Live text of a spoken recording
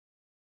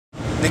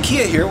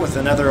Nakia here with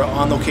another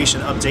on-location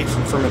update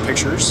from Furman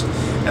Pictures.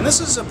 And this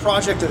is a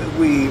project that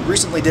we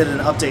recently did an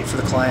update for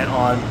the client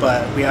on,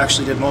 but we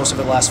actually did most of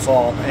it last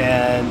fall.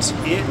 And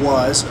it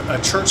was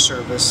a church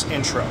service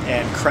intro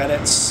and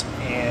credits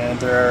and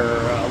their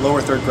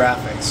lower third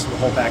graphics, the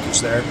whole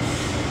package there.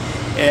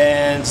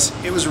 And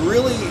it was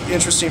really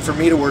interesting for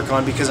me to work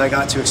on because I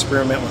got to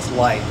experiment with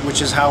light,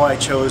 which is how I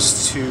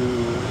chose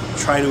to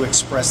try to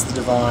express the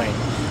divine,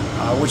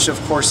 which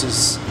of course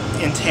is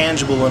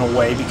intangible in a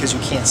way because you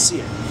can't see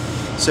it.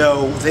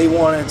 So they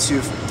wanted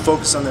to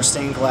focus on their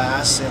stained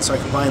glass, and so I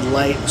combined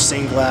light with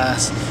stained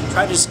glass,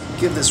 try to just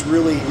give this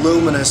really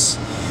luminous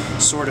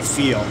sort of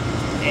feel.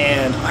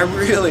 And I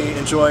really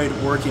enjoyed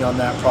working on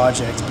that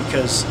project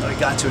because I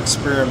got to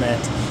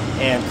experiment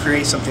and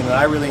create something that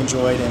I really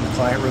enjoyed and the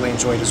client really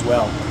enjoyed as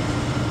well.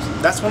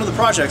 That's one of the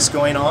projects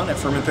going on at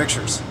Furman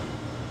Pictures.